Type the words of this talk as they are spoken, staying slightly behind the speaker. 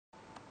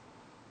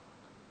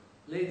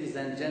Ladies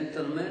and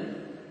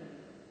gentlemen,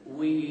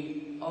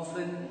 we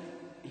often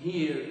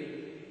hear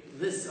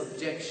this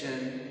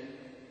objection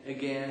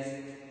against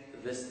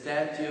the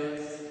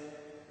statues,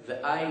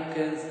 the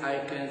icons.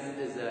 Icons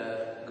is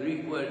a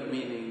Greek word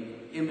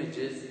meaning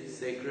images,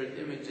 sacred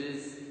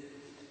images.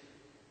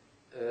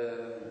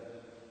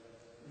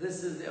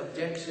 This is the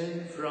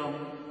objection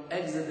from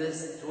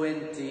Exodus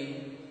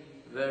 20,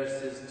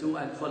 verses 2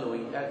 and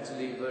following,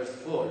 actually verse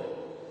 4.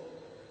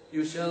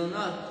 You shall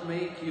not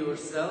make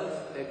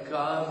yourself a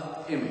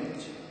carved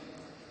image.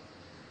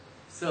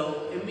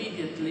 So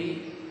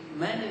immediately,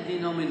 many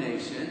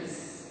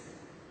denominations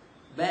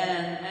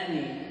ban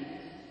any,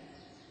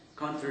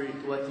 contrary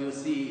to what you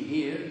see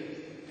here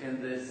in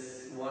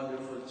this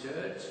wonderful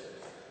church.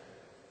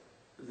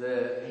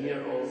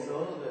 Here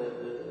also,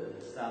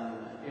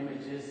 some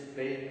images,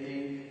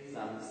 painting,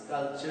 some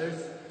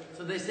sculptures.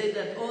 So they say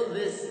that all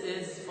this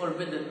is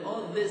forbidden.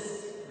 All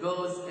this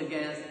goes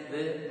against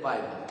the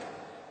Bible.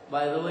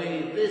 By the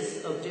way,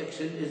 this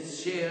objection is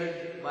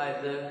shared by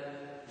the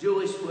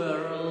Jewish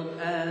world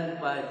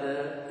and by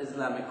the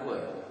Islamic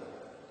world.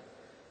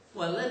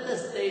 Well, let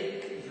us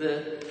take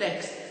the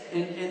text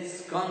in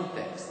its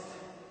context.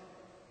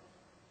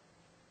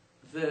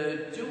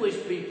 The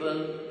Jewish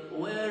people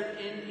were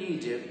in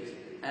Egypt,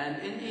 and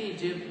in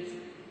Egypt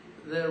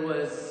there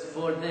was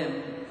for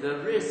them the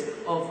risk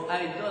of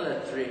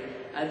idolatry.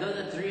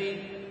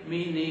 Idolatry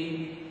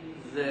meaning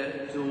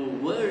to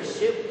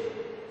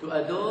worship, to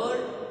adore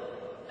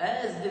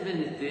as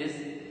divinities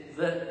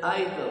the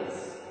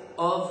idols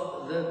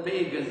of the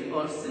pagans,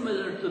 or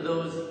similar to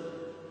those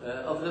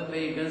of the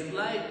pagans,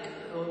 like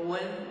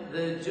when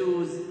the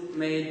Jews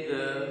made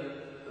the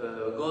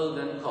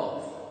golden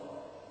calf.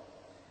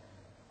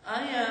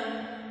 I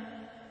am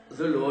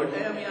the Lord, I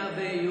am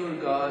Yahweh your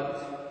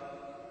God.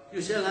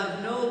 You shall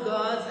have no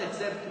gods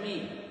except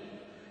me.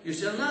 You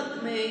shall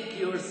not make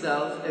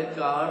yourself a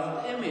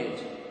carved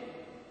image,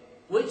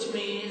 which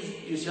means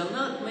you shall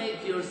not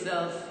make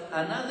yourself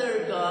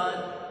another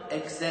God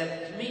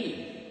except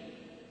me.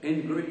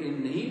 In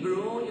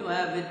Hebrew, you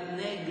have it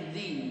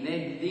negdi.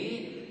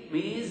 Negdi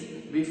means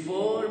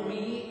before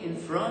me, in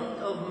front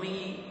of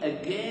me,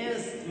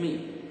 against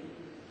me.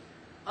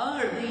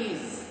 Are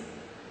these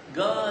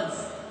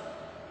gods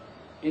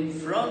in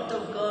front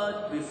of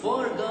God,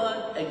 before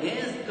God,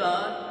 against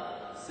God?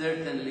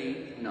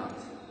 Certainly not.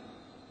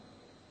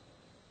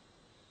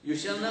 You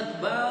shall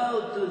not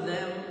bow to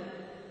them.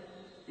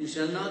 You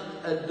shall not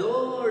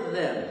adore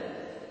them.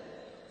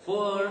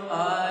 For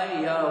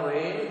I,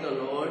 Yahweh, the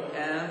Lord,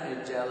 am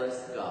a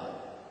jealous God.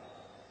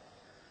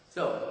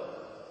 So,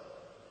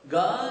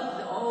 God,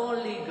 the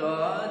only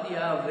God,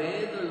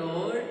 Yahweh, the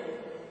Lord,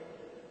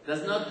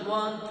 does not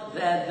want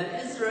that the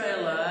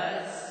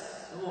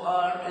Israelites, who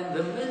are in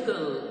the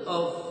middle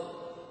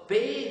of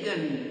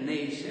pagan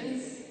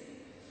nations,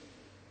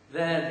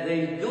 that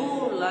they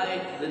do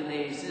like the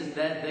nations,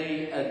 that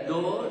they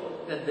adore,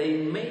 that they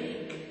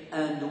make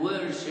and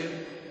worship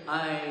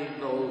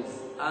idols.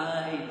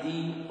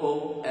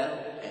 I-D-O-L-S.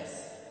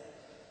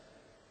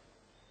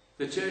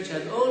 The church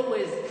has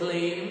always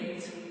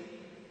claimed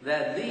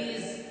that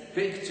these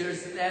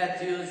pictures,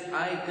 statues,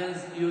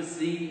 icons you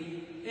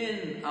see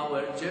in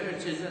our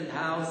churches and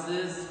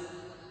houses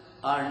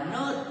are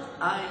not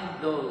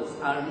idols,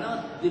 are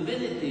not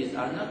divinities,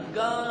 are not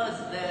gods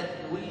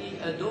that we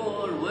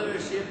adore,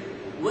 worship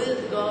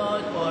with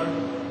God or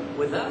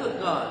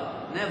without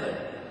God. Never.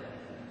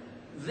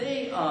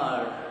 They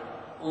are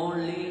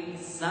only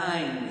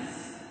signs.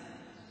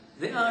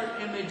 They are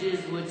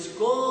images which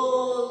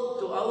call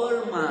to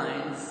our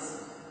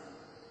minds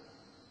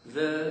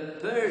the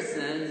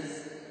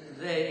persons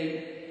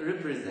they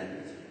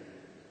represent.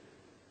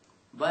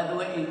 By the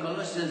way, in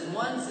Colossians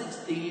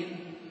 1:16,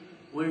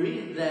 we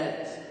read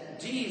that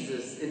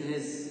Jesus, in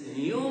his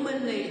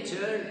human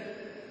nature,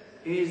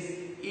 is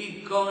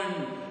ikon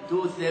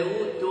to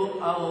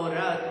theouto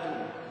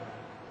aoratu.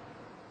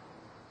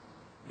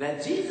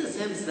 That Jesus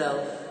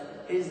himself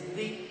is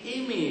the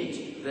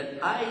image,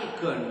 the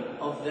icon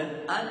of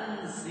the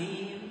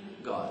unseen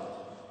God.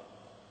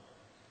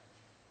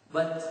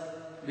 But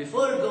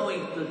before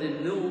going to the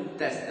New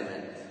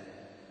Testament,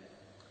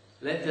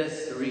 let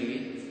us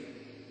read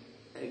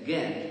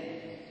again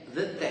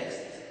the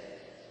text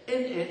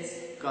in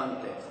its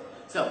context.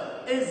 So,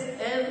 is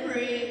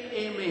every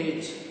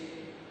image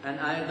an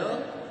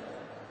idol?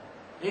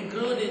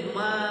 Including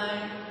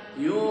mine,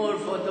 your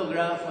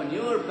photograph on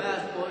your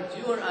passport,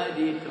 your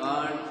ID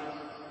card?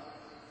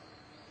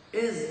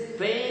 Is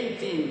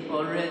painting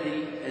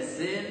already a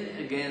sin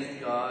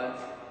against God?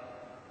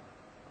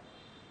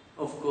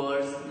 Of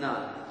course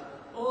not.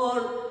 Or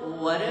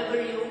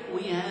whatever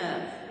we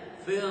have,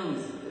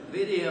 films,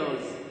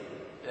 videos,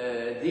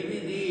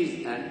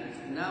 DVDs,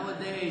 and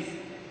nowadays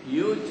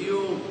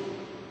YouTube,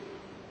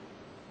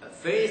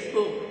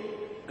 Facebook,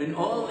 in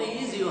all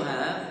these you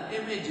have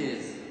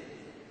images.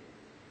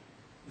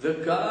 The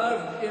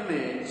carved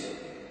image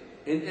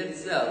in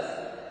itself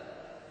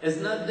is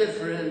not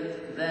different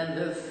than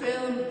the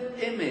filmed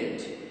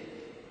image.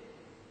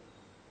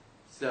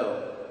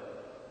 So,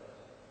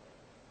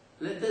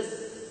 Let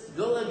us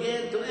go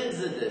again to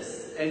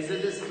Exodus,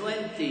 Exodus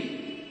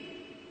 20.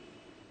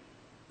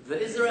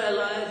 The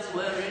Israelites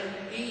were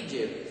in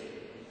Egypt,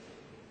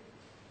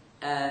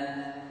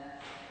 and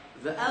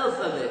the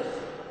alphabet,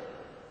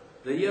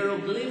 the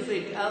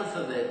hieroglyphic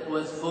alphabet,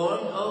 was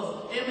formed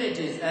of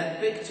images and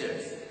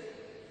pictures.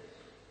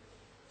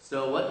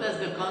 So what does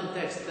the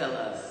context tell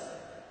us?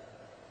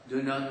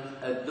 Do not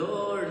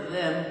adore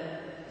them,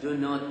 do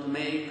not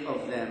make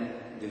of them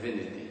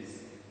divinities.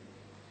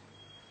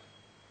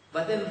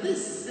 But in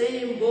this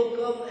same book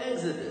of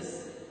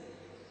Exodus,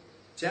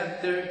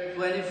 chapter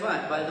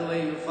 25, by the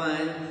way, you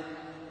find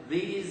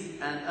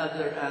these and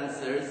other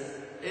answers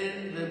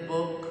in the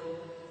book,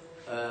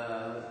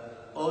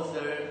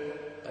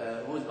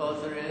 whose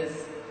author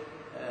is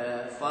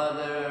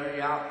Father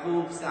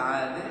Yaqub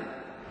Saadeh,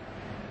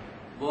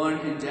 born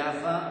in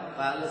Jaffa,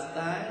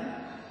 Palestine.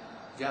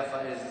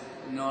 Jaffa is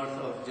north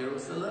of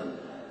Jerusalem.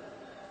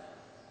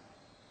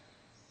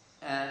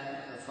 And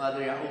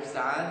Father Yaqub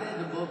Saadeh,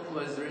 the book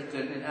was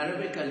written in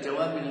Arabic,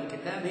 Al-Jawab min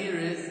al-Kitab. Here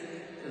is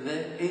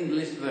the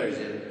English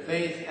version,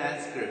 Faith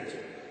and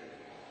Scripture.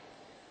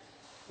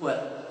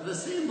 Well, the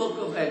same book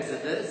of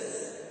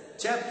Exodus,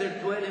 chapter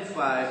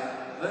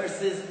 25,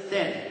 verses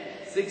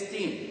 10,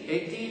 16,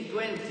 18,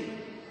 20.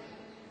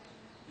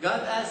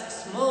 God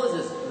asks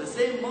Moses, the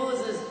same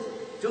Moses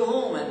to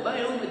whom and by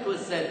whom it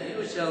was said,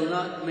 you shall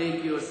not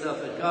make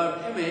yourself a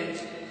carved image.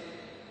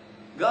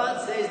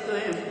 God says to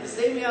him, the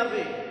same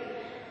Yahweh,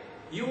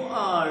 you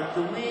are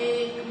to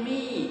make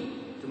me,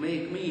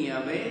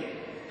 Yahweh,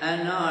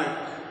 an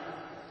ark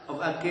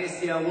of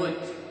acacia wood.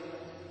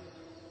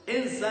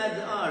 Inside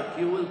the ark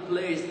you will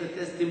place the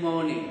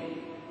testimony.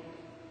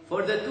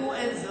 For the two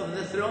ends of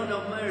the throne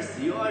of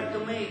mercy you are to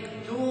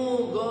make 2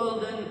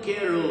 golden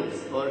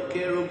cherubs or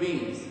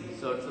cherubims,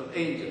 sorts of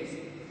angels.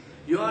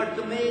 You are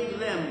to make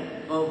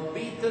them of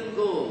beaten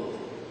gold.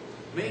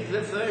 Make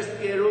the first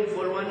cherub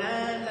for one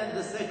hand and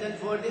the second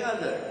for the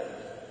other,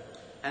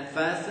 and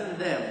fasten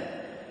them.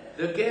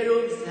 The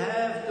cherubs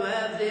have to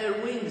have their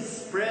wings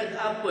spread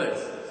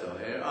upwards. So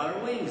here are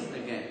wings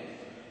again,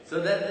 so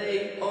that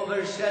they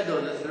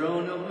overshadow the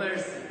throne of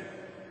mercy.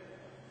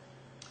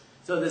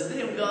 So the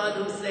same God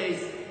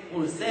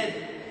who said,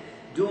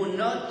 do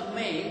not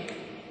make,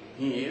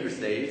 here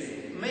says,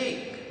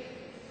 make.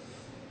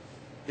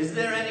 Is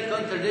there any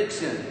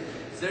contradiction?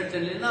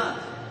 Certainly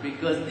not,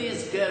 because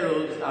these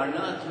cherubs are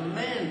not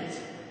meant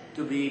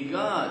to be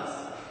gods,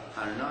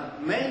 are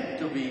not meant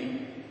to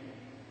be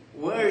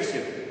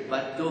worshipped,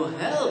 but to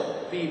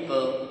help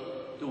people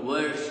to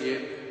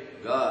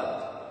worship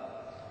God.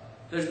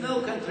 There's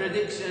no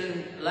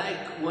contradiction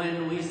like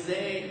when we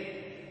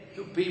say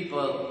to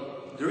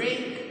people,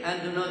 drink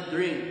and do not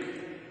drink.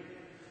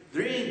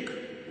 Drink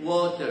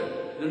water,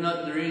 do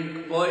not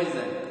drink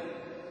poison.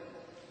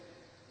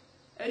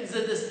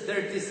 Exodus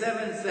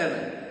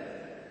 37:7.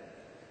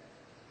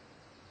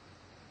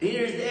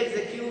 Here's the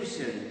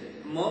execution.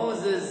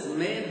 Moses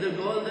made the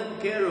golden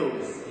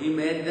cherubs. He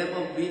made them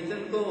of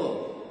beaten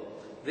gold.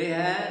 They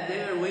had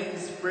their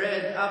wings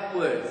spread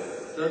upwards,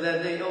 so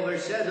that they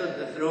overshadowed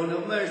the throne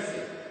of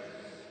mercy.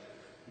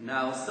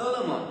 Now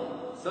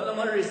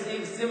Solomon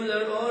received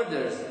similar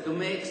orders to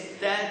make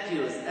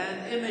statues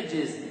and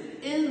images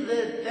in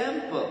the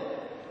temple.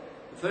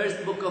 The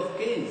first book of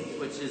Kings,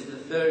 which is the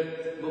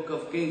third book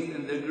of Kings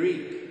in the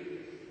Greek.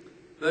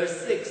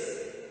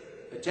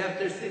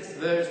 Chapter 6,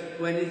 verse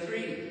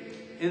 23.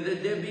 In the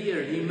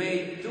Debir, he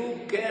made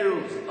 2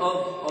 cherubs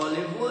of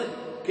olive wood.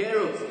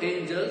 Cherubs,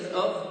 angels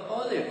of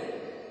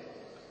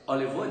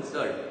olive wood.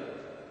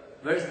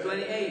 Verse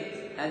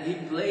 28, and he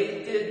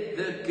plated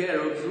the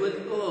cherubs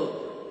with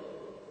gold.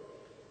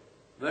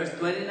 Verse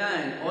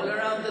 29, all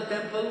around the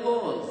temple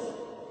walls,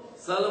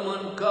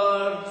 Solomon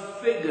carved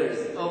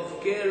figures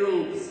of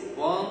cherubs,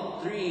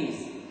 palm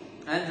trees,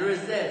 and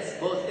rosettes,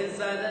 both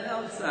inside and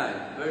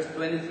outside. Verse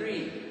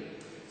 23,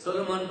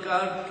 Solomon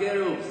carved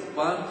cherubs,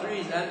 palm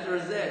trees, and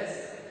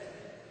rosettes.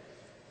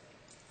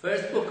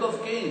 First book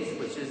of Kings,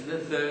 which is the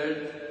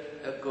third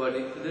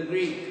according to the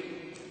Greek.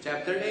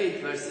 Chapter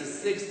 8, verses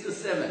 6 to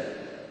 7.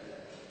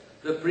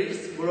 The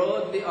priests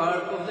brought the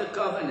Ark of the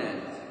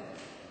Covenant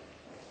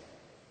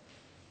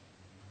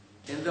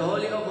in the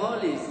Holy of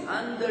Holies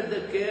under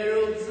the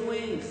cherubs'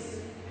 wings.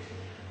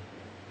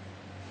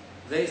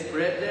 They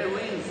spread their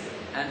wings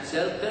and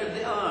sheltered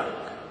the Ark.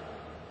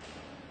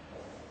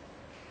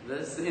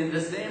 This in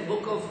the same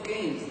book of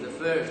Kings, the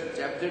first,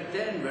 chapter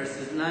 10,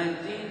 verses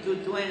 19 to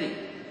 20.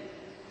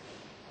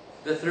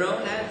 The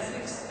throne had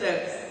 6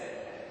 steps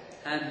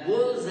and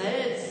bulls'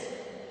 heads,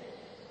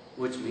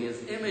 which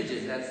means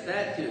images and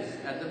statues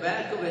at the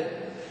back of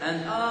it,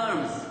 and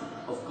arms,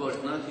 of course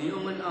not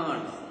human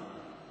arms.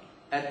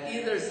 At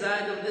either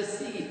side of the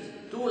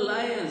seat, 2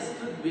 lions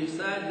stood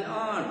beside the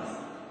arms,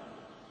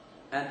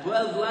 and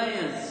 12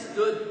 lions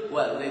stood.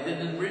 Well, they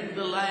didn't bring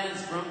the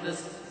lions from the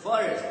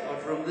forest or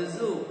from the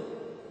zoo.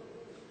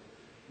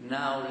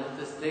 Now let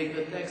us take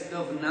the text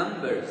of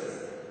Numbers,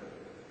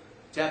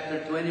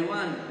 chapter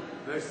 21,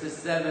 verses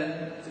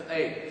 7 to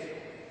 8.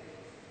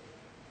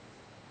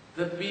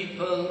 The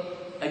people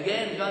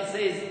Again, God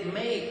says,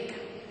 make.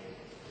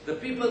 The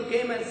people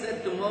came and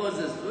said to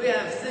Moses, we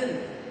have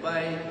sinned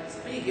by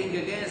speaking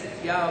against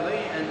Yahweh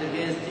and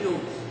against you.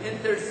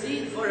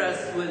 Intercede for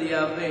us with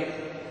Yahweh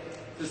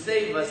to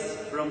save us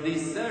from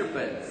these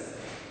serpents.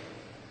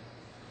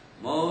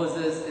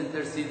 Moses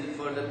interceded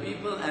for the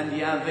people and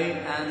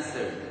Yahweh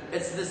answered.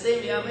 It's the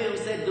same Yahweh who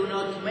said, do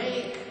not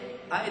make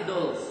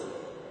idols.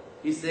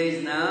 He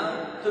says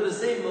now to the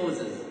same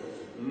Moses,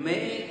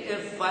 make a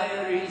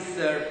fiery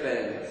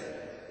serpent.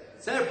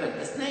 Serpent,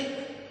 a snake.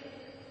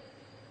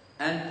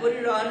 And put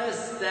it on a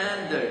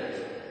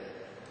standard.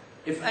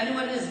 If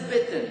anyone is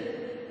bitten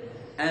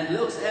and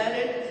looks at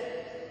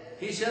it,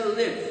 he shall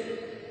live.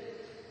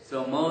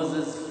 So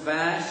Moses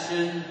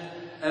fashioned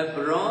a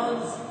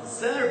bronze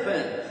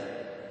serpent,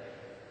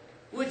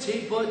 which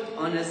he put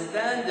on a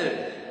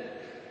standard.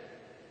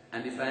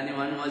 And if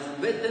anyone was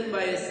bitten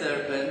by a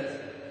serpent,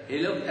 he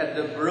looked at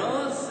the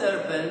bronze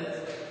serpent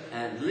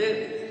and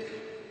lived.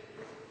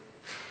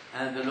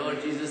 And the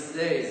Lord Jesus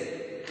says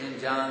in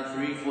John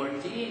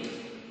 3:14,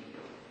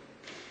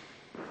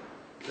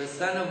 the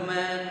Son of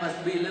Man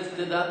must be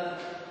lifted up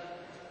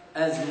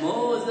as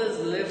Moses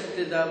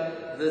lifted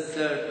up the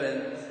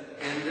serpent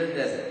in the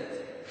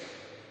desert.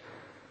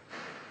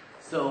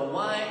 So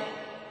why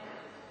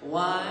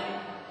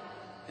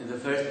in the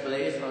first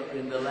place or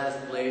in the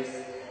last place,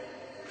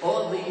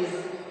 all these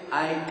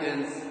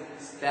icons,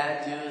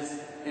 statues,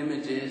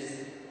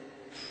 images?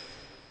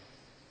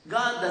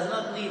 God does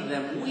not need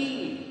them.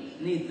 We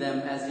need them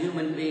as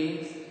human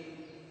beings.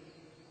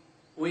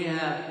 We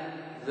have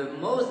the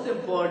most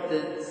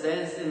important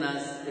sense in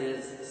us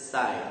is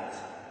sight.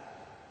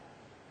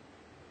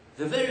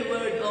 The very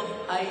word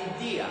of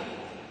idea.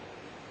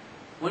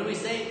 When we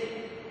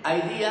say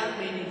idea,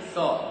 meaning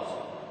thought,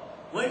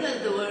 where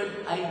does the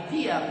word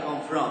idea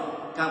come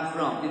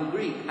from? In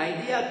Greek,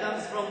 idea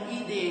comes from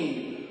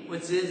idein,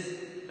 which is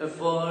a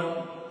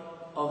form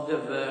of the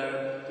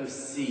verb to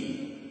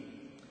see.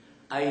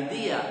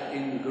 Idea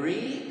in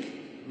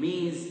Greek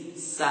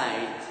means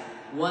sight.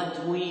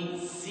 What we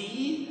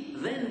see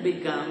then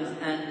becomes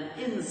an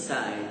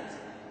insight.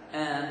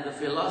 And the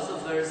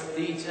philosophers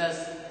teach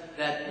us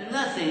that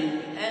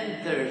nothing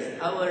enters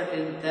our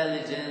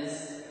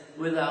intelligence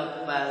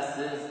without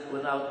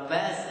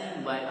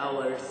passing by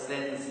our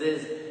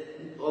senses,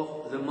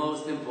 of the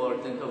most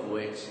important of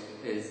which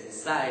is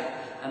sight.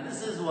 And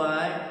this is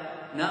why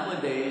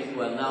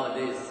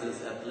nowadays,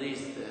 since at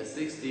least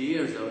 60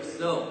 years or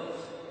so,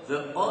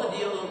 the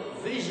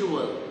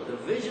the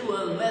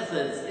visual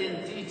methods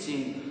in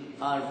teaching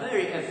are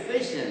very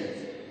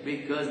efficient,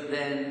 because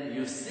then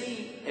you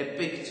see a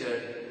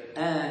picture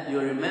and you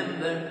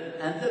remember,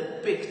 and the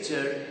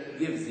picture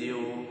gives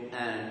you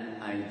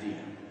an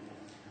idea.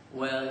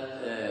 Well,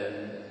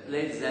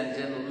 ladies and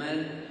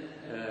gentlemen,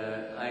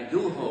 I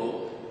do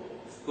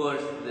hope, of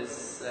course,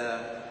 this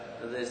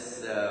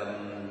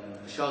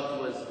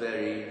shot was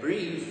very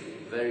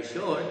brief, very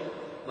short,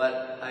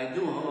 but I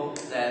do hope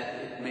that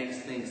it makes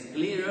things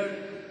clearer.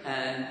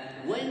 And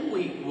when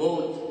we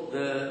quote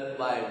the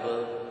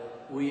Bible,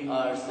 we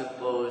are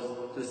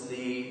supposed to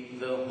see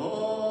the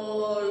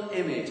whole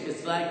image.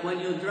 It's like when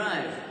you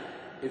drive.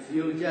 If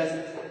you just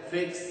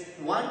fix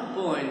one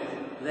point,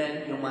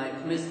 then you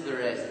might miss the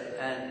rest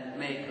and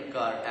make a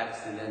car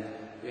accident.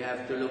 We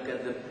have to look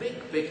at the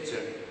big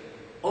picture.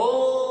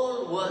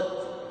 All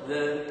what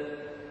the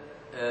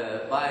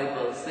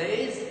Bible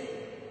says,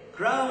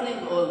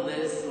 crowning all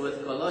this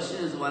with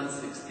Colossians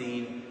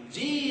 1:16,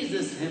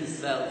 Jesus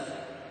himself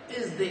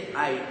is the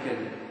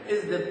icon,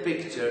 is the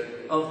picture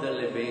of the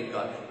living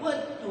God.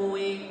 What do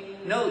we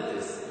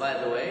notice, by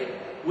the way?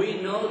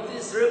 We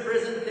notice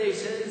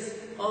representations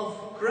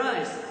of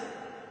Christ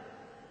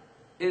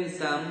in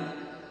some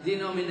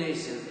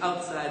denominations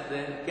outside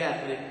the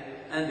Catholic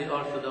and the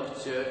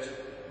Orthodox Church,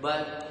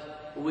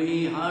 but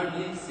we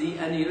hardly see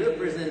any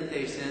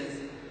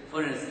representations,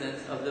 for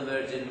instance, of the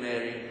Virgin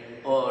Mary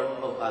or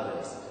of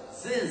others.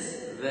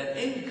 Since the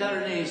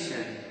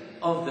incarnation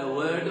of the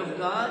Word of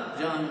God,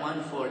 John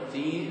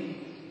 1:14,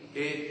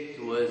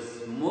 it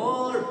was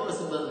more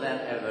possible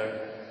than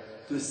ever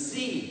to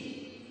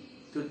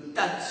see, to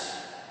touch,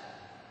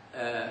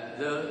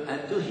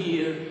 and to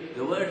hear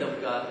the Word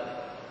of God.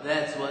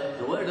 That's what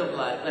the Word of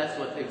life, that's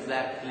what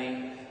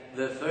exactly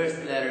the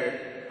first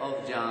letter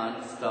of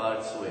John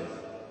starts with.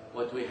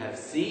 What we have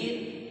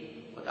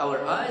seen, what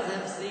our eyes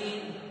have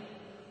seen,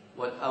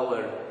 what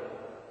our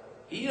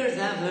ears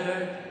have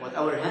heard, what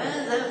our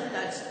hands have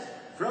touched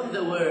from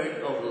the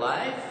Word of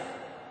life,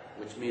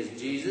 which means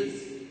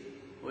Jesus,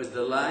 who is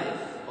the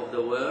life of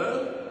the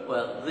world.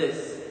 Well,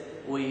 this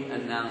we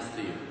announce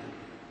to you.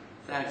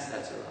 Thanks,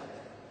 that's a lot.